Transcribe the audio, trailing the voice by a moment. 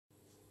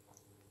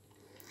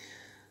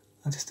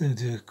I'm just going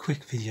to do a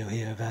quick video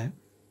here about,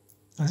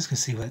 I'm just going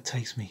to see where it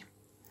takes me.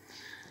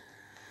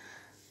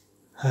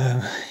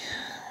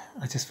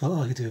 I just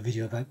thought I could do a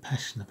video about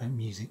passion, about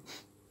music.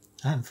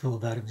 I hadn't thought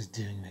about it, just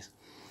doing this.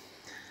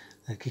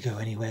 It could go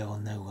anywhere or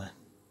nowhere.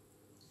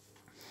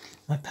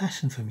 My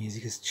passion for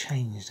music has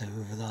changed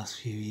over the last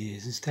few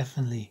years. It's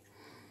definitely,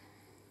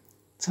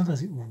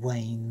 sometimes it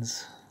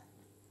wanes.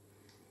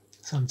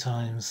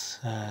 Sometimes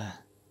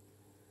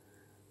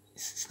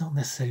it's not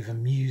necessarily the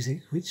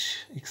music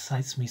which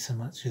excites me so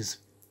much as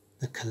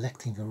the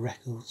collecting the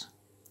records.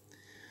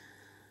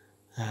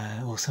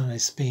 Or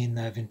sometimes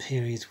there have been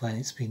periods when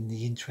it's been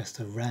the interest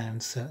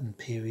around certain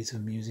periods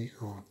of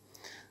music or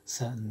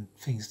certain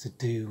things to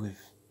do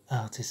with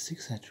artists,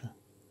 etc.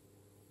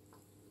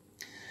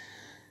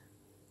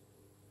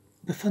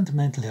 But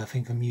fundamentally, I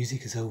think the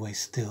music is always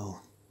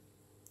still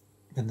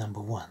the number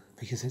one,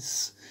 because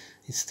it's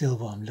still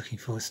what I'm looking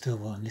for, it's still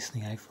what I'm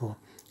listening out for.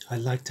 I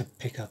like to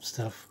pick up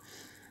stuff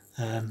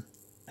and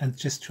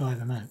just try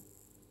them out.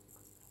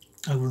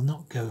 I will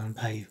not go and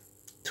pay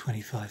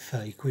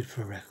 25-30 quid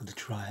for a record to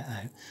try it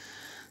out.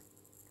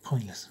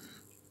 Pointless.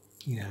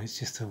 It's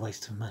just a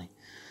waste of money.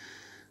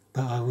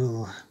 But I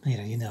will,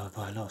 I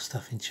buy a lot of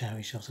stuff in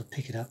charity shops. I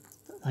pick it up.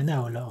 I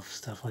know a lot of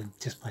stuff. I can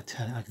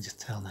just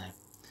tell now.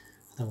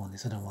 I don't want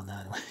this, I don't want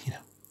that. You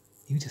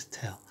can just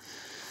tell.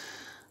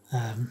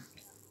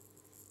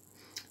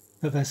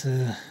 But that's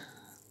the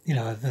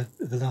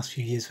last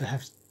few years there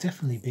have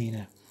definitely been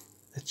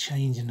a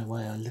change in the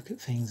way I look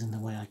at things and the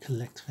way I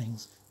collect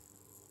things.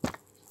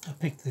 I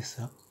picked this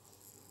up.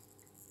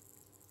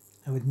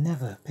 I would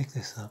never pick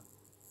this up.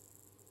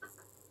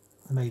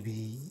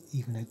 Maybe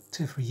even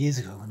 2 or 3 years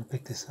ago when I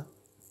picked this up.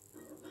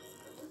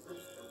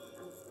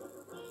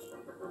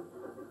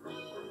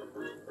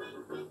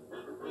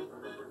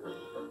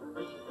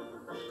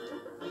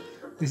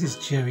 This is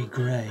Jerry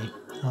Gray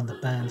on the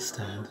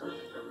bandstand.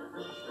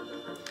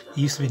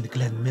 He used to be in the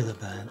Glenn Miller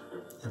band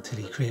until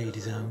he created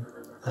his own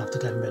after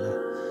Glenn Miller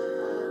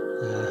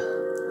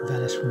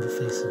vanished from the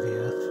face of the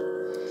earth.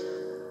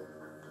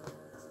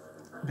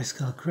 But it's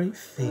got a great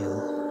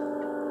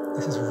feel.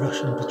 This is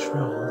Russian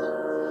Patrol,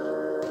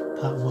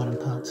 part 1 and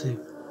part 2.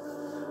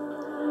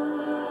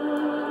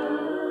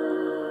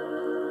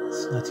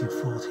 It's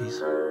 1940s.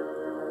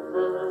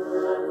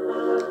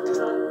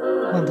 Just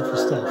wonderful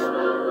stuff.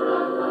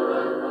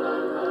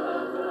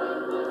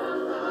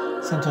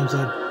 Sometimes I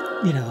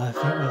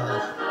think,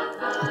 well,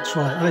 I'll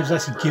try. I was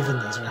actually given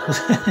these records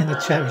in a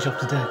charity shop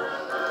today.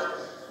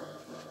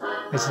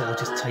 They said I'll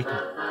just take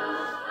them.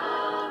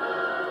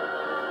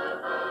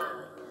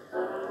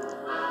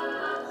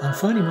 I'm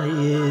finding my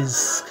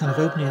ears kind of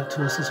opening up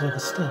to all sorts of other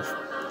stuff.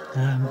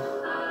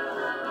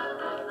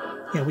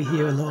 We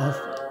hear a lot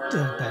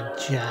about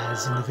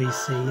jazz in the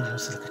VC.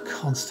 It's like a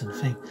constant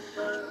thing.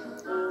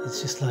 It's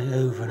just like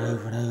over and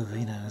over and over.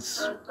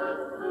 It's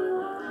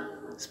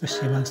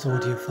especially amongst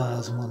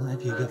audiophiles and whatnot.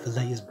 If you got the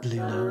latest Blue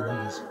Note, and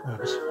that was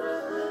rubbish.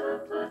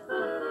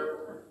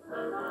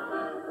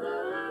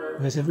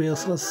 There's a real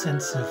sort of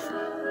sense of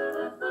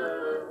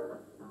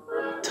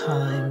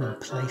time and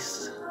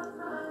place.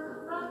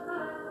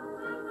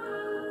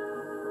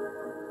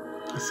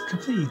 It's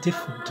completely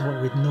different to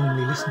what we'd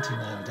normally listen to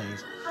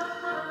nowadays.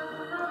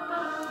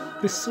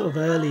 This sort of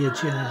earlier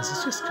jazz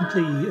is just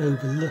completely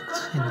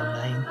overlooked in the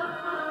main.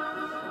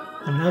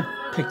 I've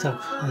picked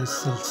up, as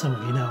some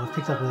of you know, I've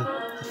picked up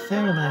a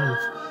fair amount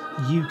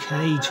of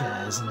UK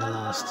jazz in the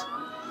last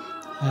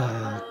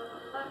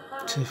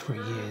 2 or 3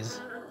 years.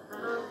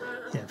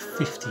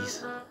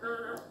 50s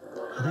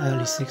and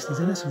early 60s,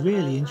 and it's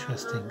really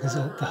interesting because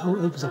it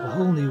opens up a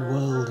whole new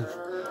world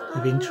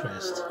of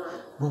interest.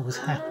 What was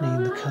happening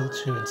in the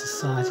culture and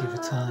society of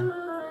the time,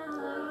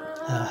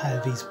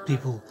 how these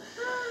people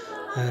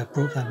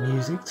brought that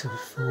music to the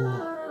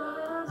fore.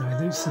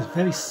 It's a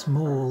very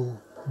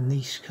small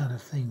niche kind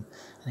of thing,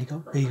 and it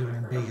got bigger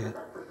and bigger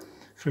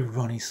through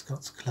Ronnie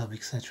Scott's club,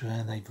 etc.,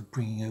 and they were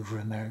bringing over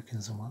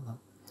Americans and whatnot.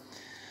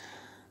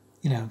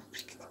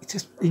 It's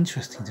just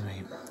interesting to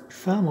me.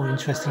 Far more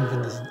interesting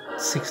than the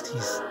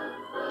 60s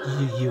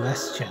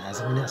US jazz.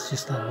 That's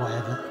just like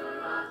whatever.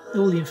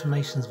 All the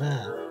information's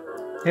there.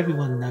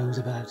 Everyone knows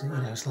about it.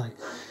 It's like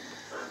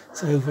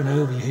it's over and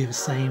over. You hear the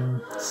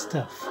same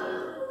stuff.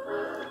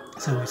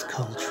 It's always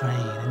Coltrane,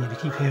 and you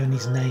keep hearing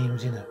these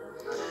names.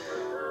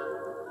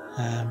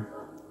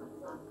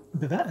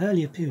 But that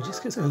earlier period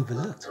just gets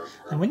overlooked.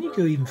 And when you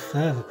go even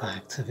further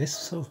back to this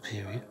sort of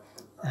period,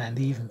 and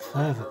even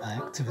further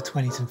back to the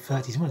 20s and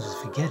 30s, you might just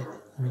forget it.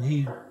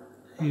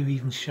 Who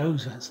even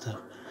shows that stuff?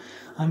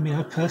 I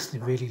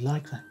personally really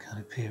like that kind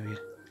of period.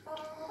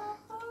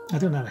 I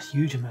don't know a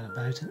huge amount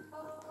about it,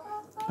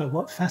 but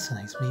what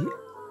fascinates me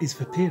is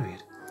the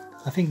period.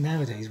 I think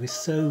nowadays we're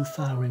so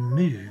far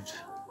removed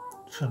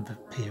from the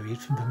period,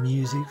 from the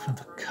music, from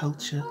the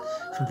culture,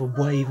 from the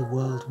way the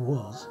world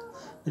was,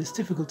 that it's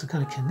difficult to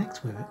kind of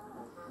connect with it.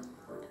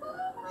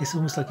 It's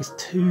almost like it's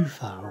too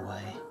far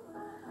away.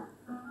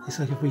 It's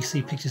like if we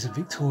see pictures of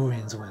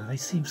Victorians or whatever, they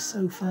seem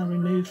so far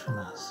removed from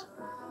us.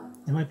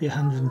 It might be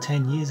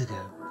 110 years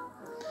ago.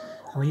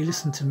 And when you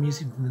listen to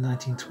music from the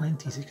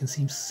 1920s, it can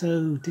seem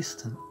so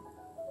distant.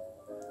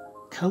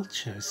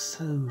 Culture is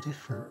so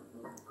different.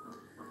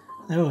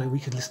 Now, we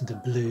could listen to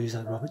blues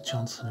like Robert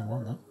Johnson and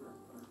whatnot,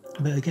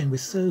 but again,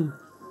 we've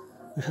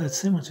heard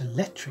so much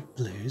electric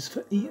blues,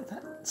 but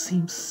that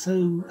seems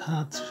so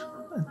hard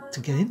to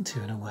get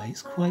into in a way.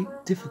 It's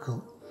quite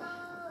difficult.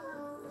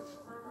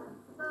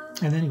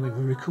 And anyway, the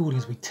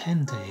recordings we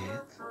tend to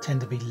hear tend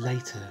to be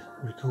later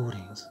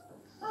recordings,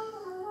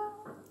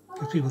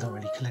 because people don't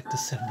really collect the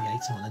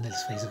 78s and on,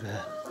 let's face it,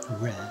 they're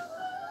rare.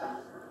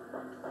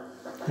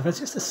 But there's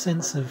just a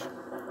sense of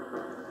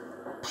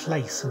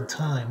place and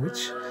time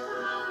which,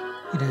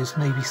 is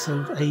maybe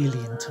so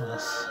alien to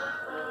us.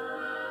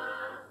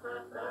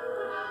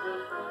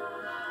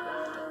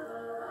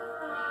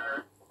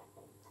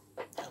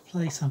 I'll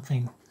play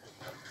something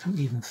from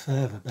even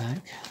further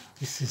back.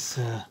 This is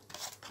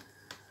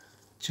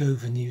Joe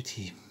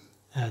Venuti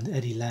and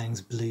Eddie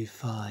Lang's Blue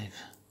 5.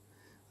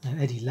 Now,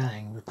 Eddie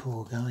Lang, the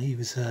poor guy, he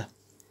was a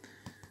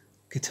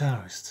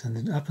guitarist,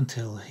 and up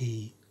until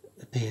he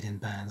appeared in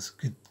bands,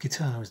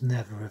 guitar was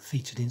never a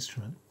featured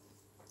instrument.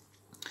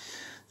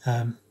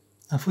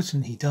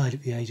 Unfortunately, he died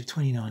at the age of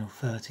 29 or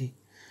 30.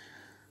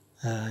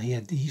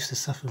 He used to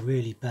suffer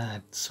really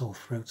bad sore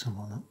throats and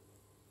whatnot,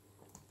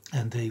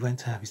 and he went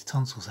to have his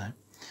tonsils out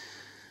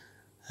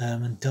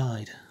and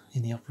died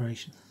in the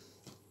operation.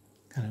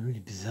 Kind of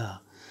really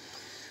bizarre.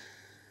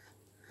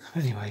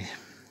 Anyway,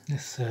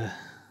 let's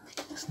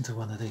listen to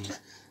one of these.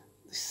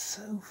 It's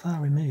so far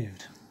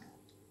removed,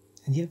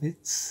 and yet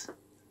it's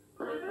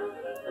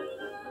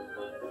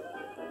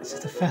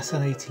just a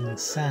fascinating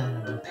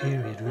sound and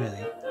period,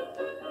 really.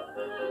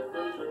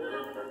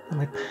 And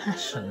my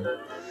passion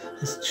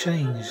has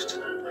changed.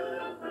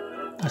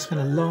 I spent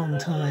a long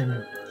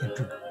time in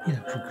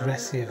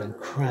progressive and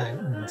kraut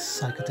and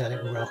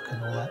psychedelic rock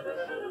and all that.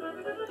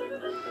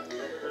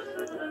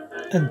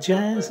 And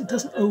jazz, it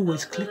doesn't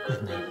always click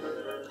with me,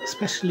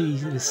 especially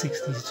the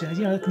 60s jazz.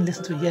 I can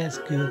listen to it, it's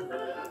good,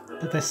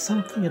 but there's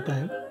something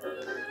about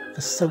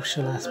the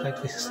social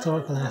aspect, the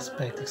historical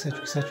aspect,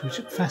 etc.,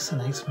 which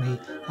fascinates me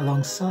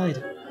alongside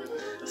it.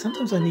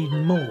 Sometimes I need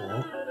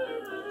more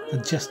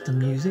than just the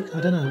music.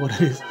 I don't know what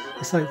it is.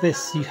 It's like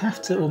this. You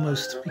have to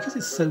almost, because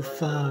it's so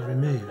far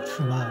removed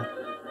from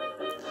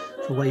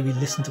the way we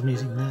listen to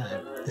music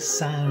now, the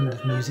sound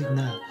of music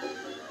now,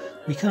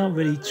 we can't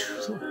really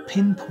sort of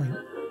pinpoint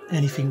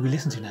anything we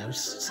listen to now, which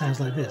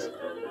sounds like this.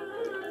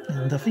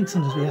 And I think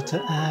sometimes we have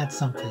to add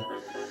something.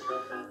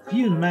 If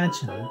you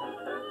imagine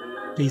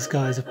these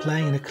guys are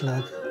playing in a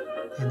club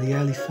in the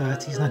early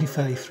 30s,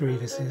 1933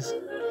 this is.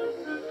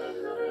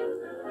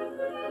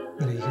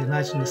 You can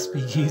imagine the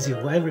speakeasy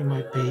or whatever it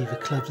might be, the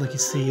clubs like you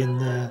see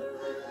in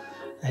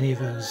any of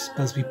those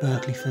Busby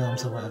Berkeley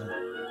films or whatever.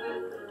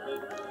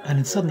 And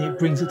then suddenly it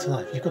brings it to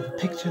life. You've got the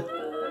picture,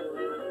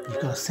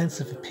 you've got a sense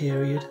of the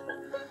period,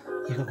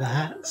 you've got the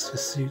hats, the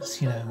suits,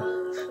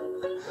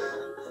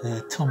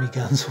 the Tommy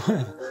guns,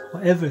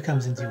 whatever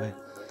comes into your head.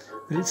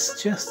 But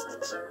it's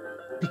just,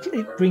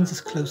 it brings us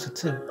closer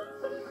to it.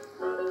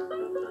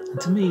 And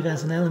to me,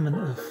 there's an element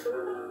of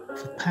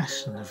the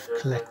passion of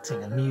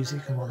collecting and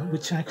music and whatnot,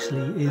 which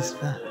actually is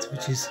that,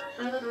 which is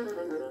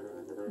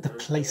the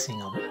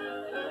placing of it.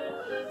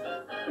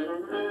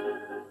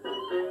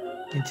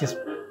 It just,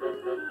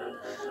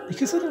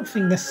 because I don't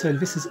think necessarily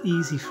this is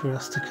easy for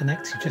us to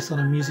connect to just on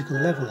a musical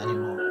level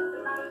anymore.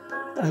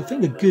 I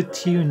think a good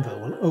tune though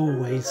will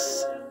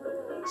always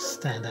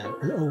stand out,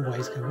 will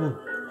always go, whoa.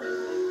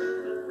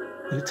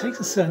 But it takes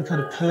a certain kind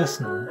of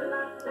person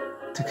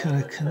to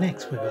kind of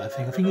connect with it, I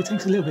think. I think it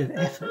takes a little bit of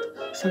effort.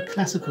 It's like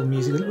classical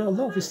music. A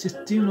lot of us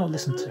just do not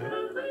listen to it.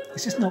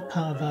 It's just not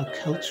part of our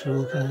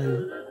cultural kind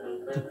of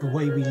the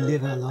way we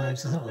live our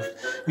lives. It's not,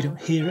 we don't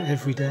hear it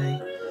every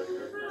day.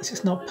 It's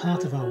just not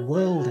part of our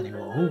world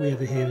anymore. All we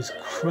ever hear is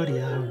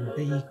cruddy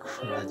R&B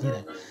crud,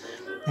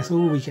 That's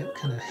all we get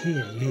kind of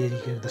hear. You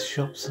go to the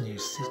shops and you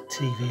see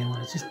TV and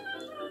all. It's just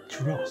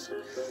dross.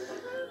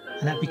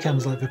 And that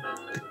becomes like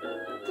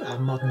our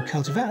modern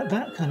culture.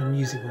 That kind of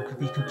music could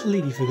be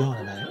completely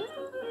forgotten about.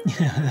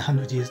 In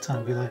 100 years'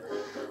 time, be like,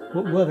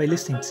 what were they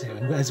listening to?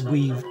 And as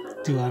we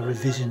do our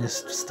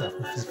revisionist stuff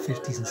with the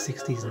 50s and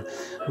 60s, and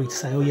we'd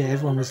say, oh yeah,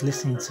 everyone was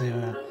listening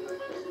to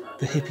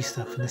the hippie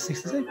stuff in the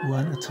 60s. They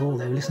weren't at all.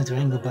 They were listening to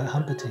Engelbert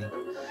Humperdinck.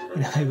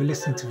 They were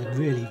listening to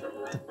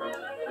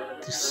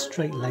the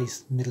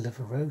straight-laced,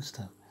 middle-of-the-road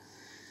stuff.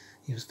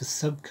 It was the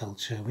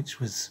subculture, which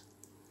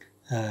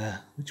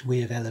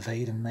we have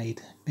elevated and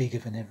made bigger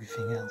than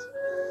everything else.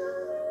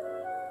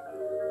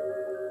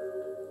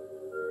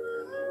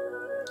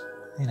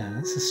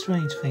 It's a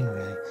strange thing,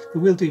 really.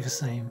 But we'll do the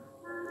same.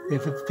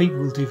 People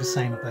will do the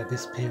same about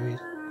this period.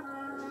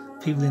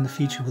 People in the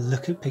future will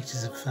look at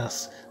pictures of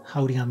us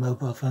holding our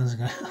mobile phones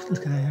and go,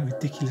 look at how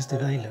ridiculous do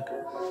they look.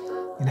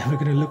 We're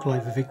going to look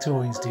like the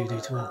Victorians do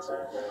to us.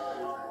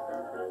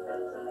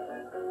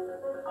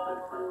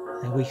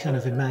 And we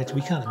can't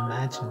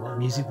imagine what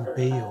music will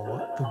be or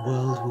what the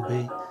world will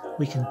be.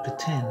 We can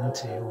pretend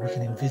to, or we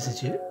can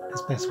envisage it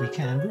as best we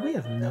can, but we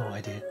have no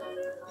idea.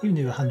 Who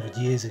knew 100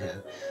 years ago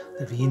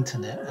that the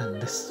internet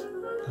and this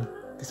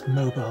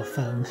mobile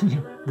phone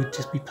would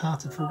just be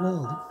part of the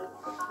world?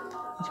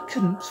 You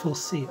couldn't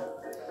foresee it.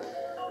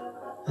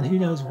 And who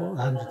knows what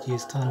 100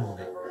 years' time will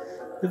be.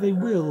 But they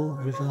will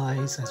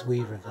revise as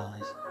we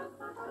revise.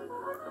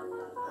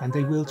 And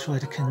they will try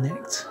to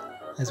connect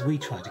as we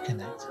try to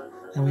connect.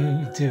 And we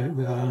only do it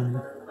with our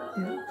own,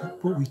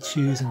 what we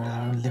choose and with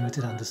our own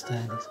limited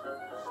understandings.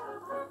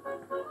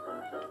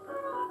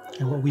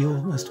 And what we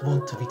almost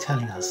want to be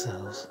telling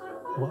ourselves,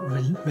 what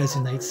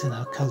resonates in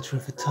our culture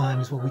of the time,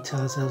 is what we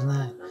tell ourselves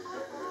now.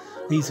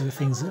 These are the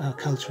things that our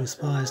culture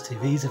aspires to.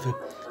 These are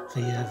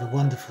the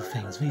wonderful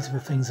things. These are the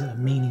things that are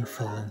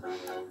meaningful and,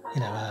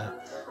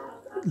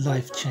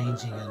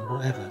 life-changing and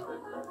whatever.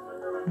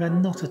 They're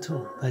not at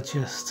all. They're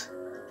just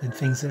been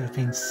things that have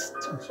been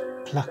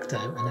plucked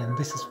out, and then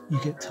you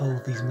get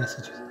told these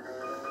messages.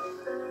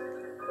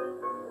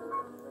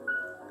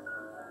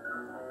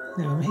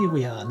 Here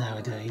we are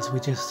nowadays.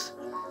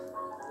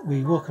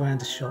 We walk around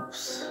the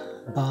shops,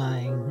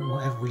 buying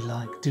whatever we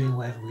like, doing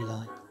whatever we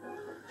like.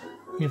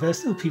 There are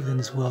still people in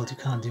this world who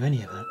can't do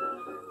any of that.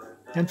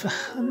 And for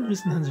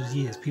hundreds and hundreds of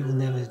years, people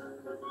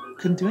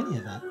couldn't do any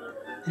of that.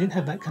 They didn't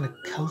have that kind of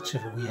culture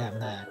that we have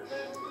now.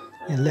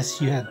 Unless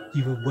you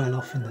were well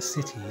off in the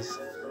cities,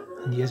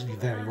 and you had to be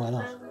very well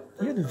off.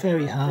 You had a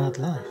very hard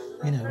life,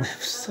 I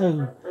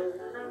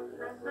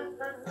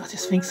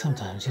just think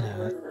sometimes,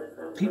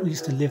 people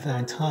used to live their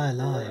entire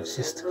lives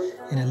just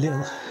in a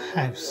little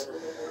house,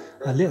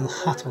 a little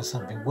hut or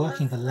something,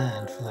 working the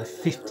land for like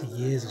 50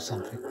 years or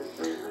something,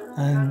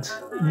 and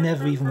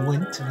never even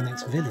went to the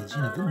next village,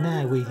 But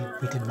now we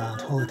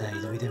demand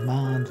holidays, we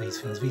demand these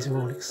things. These are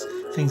all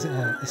things that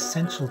are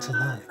essential to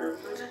life.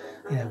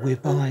 We're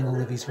buying all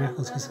of these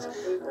records because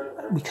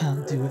we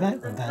can't do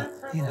without them.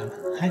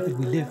 How could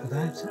we live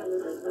without it?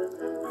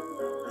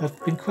 I've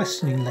been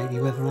questioning lately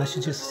whether I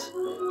should just,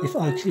 if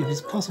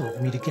it's possible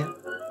for me to get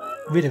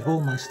rid of all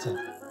my stuff.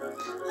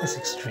 That's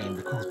extreme,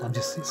 of course, but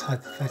it's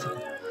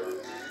hypothetical.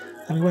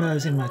 When I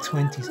was in my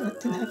 20s, I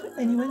didn't have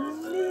anywhere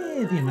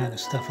near the amount of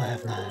stuff I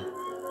have now.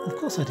 Of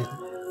course I didn't.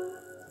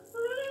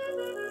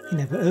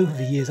 But over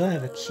the years, I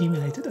have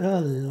accumulated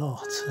a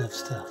lot of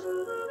stuff.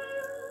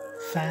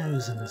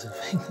 Thousands of,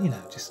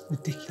 just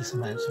ridiculous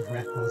amounts of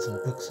records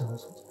and books and all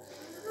sorts.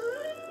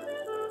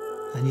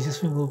 And you just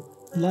think, well,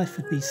 life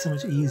would be so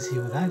much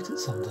easier without it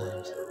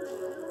sometimes.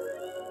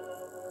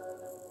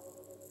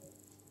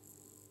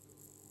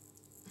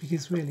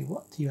 Because really,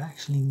 what do you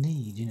actually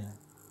need,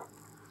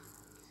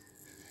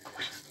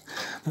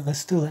 But there's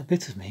still that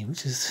bit of me,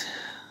 which is,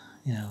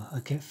 I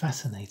get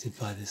fascinated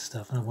by this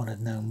stuff, and I want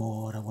to know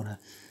more, and I want to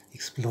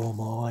explore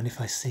more, and if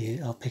I see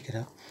it, I'll pick it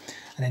up.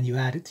 And then you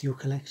add it to your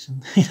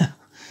collection,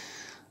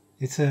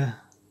 It's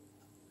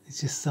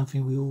just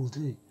something we all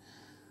do.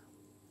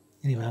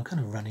 Anyway, I'm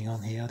kind of running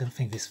on here. I don't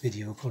think this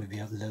video will probably be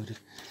uploaded.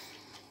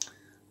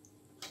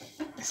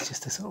 It's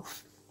just a sort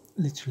of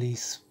literally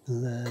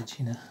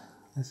splurge,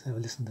 Let's have a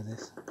listen to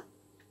this.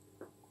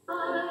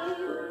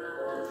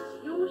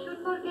 You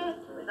should forget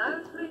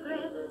without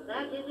regret,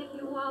 that is if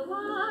you are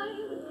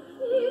wise,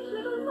 each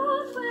little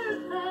thought where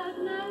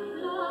sadness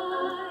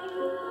lies.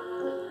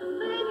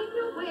 Then if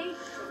you wait,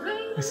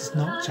 This is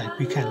not Jack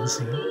Buchanan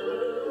singing,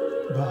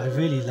 but I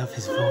really love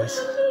his voice.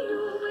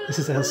 This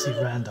is Elsie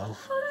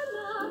Randolph.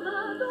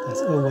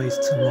 There's always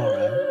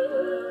tomorrow.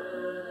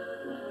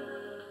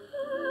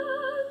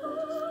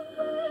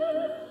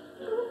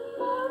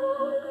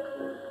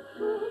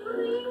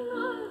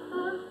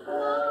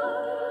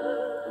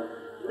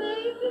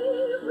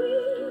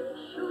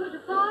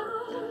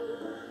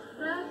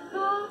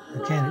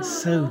 Again, it's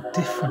so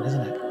different,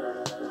 isn't it?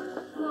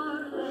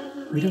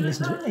 We don't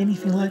listen to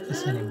anything like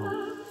this anymore.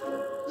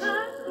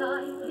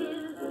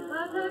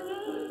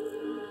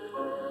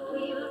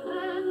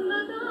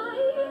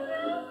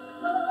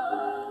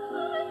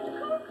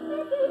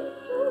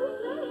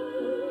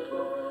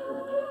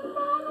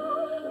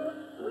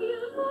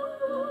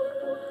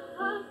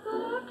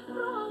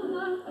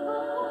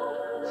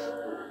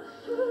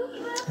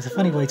 It's a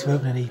funny way to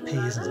open an EP,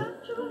 isn't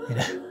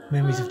it?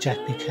 Memories of Jack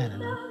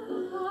Buchanan.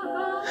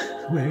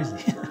 Where is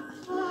he?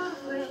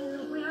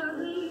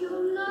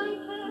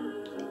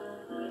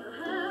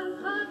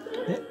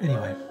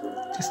 Anyway,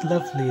 just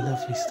lovely,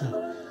 lovely stuff.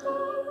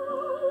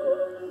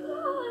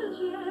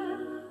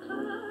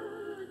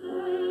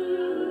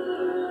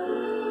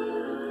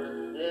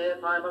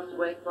 If I must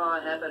wait for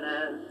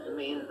happiness,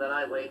 means that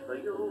I wait for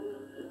you.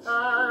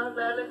 I'll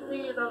barely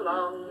see the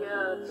long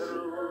year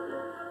through.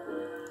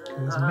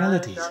 Those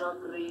melodies. I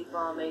cannot grieve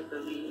or make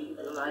believe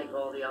like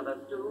all the others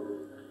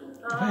do.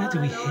 Where do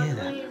we hear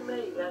that?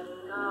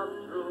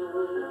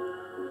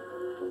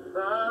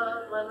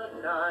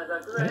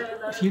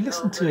 If you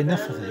listen to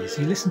enough of these,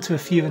 you listen to a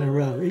few in a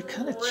row, it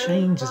kind of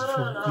changes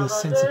from your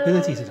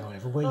sensibilities in a way,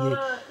 the way you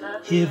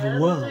hear the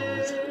world.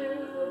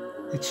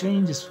 It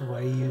changes the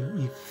way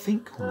you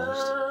think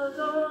almost.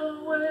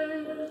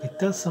 It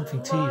does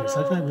something to you. It's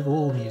like that with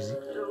all music.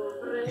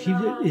 If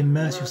you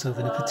immerse yourself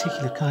in a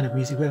particular kind of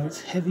music, whether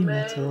it's heavy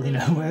metal,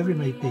 wherever it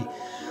may be,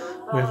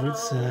 whether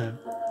it's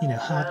you know,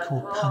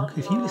 hardcore punk.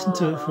 If you listen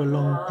to it for a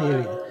long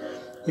period,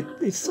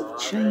 it sort of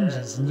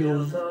changes, and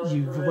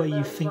the way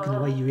you think and the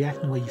way you react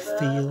and the way you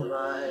feel,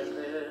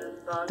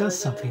 it does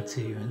something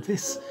to you. And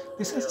this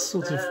has a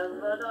sort of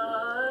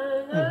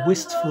a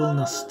wistful,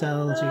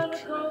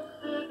 nostalgic.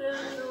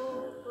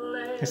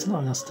 It's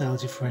not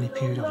nostalgia for any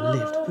period I've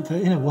lived, but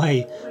in a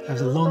way, there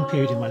was a long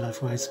period in my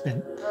life where I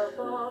spent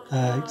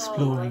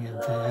exploring in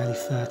the early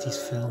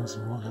 30s films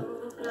and whatnot,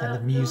 and the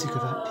music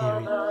of that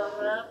period,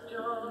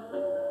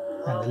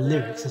 and the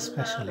lyrics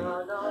especially,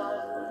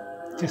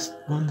 just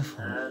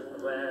wonderful.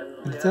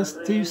 But it does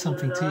do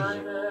something to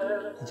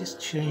you. It just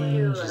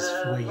changes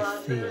the way you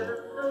feel.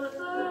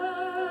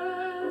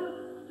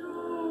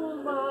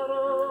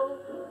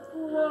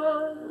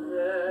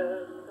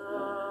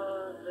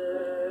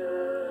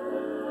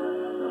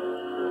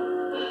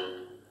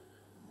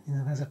 You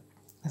know,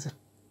 there's a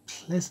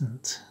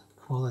pleasant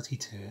quality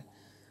to it,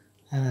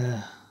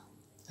 and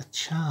a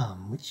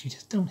charm which you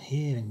just don't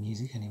hear in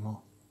music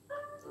anymore.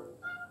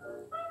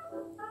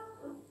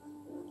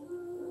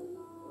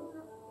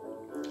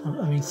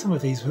 I mean, some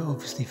of these were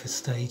obviously for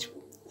stage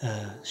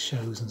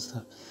shows and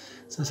stuff.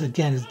 So it's,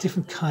 again, a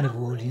different kind of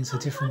audience, a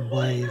different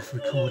way of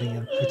recording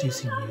and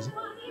producing music.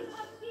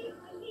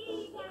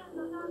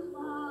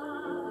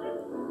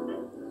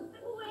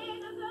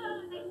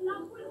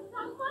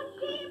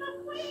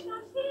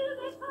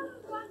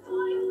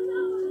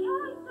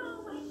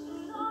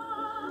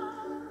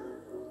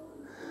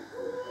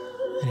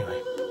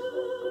 Anyway,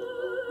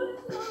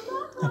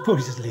 I'll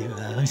probably just leave it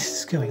there. This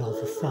is going on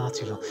for far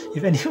too long.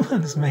 If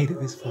anyone has made it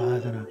this far, I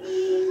don't know.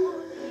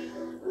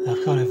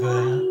 I've kind of,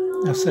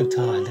 I'm so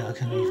tired that I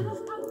can't even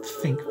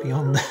think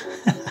beyond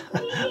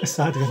that. I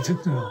started going to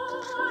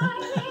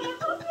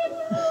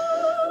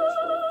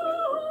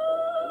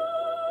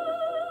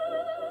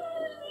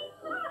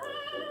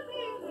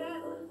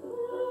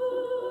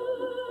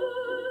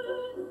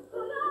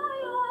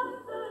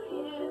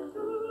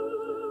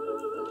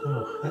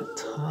oh, that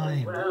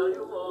time.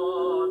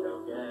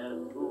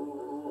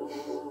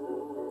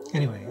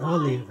 Anyway, I'll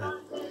leave that.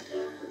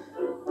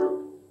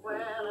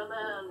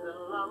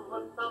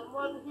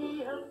 He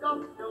has got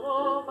to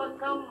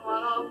overcome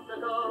one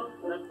obstacle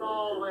that's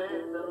always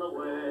in the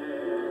way.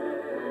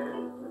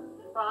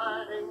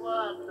 Finding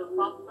words to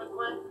pop the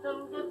question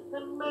gives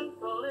him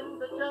mental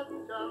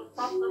indigestion,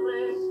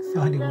 possibly.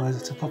 Finding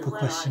words to pop a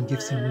question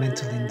gives him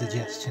mental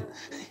indigestion.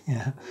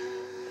 Yeah.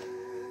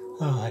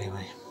 Oh,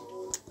 anyway.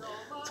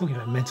 Talking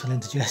about mental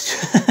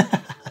indigestion.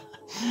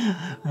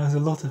 There was a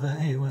lot of that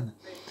here, wasn't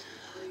there?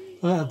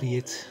 Well, that'll be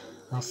it.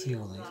 I'll see you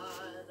all later.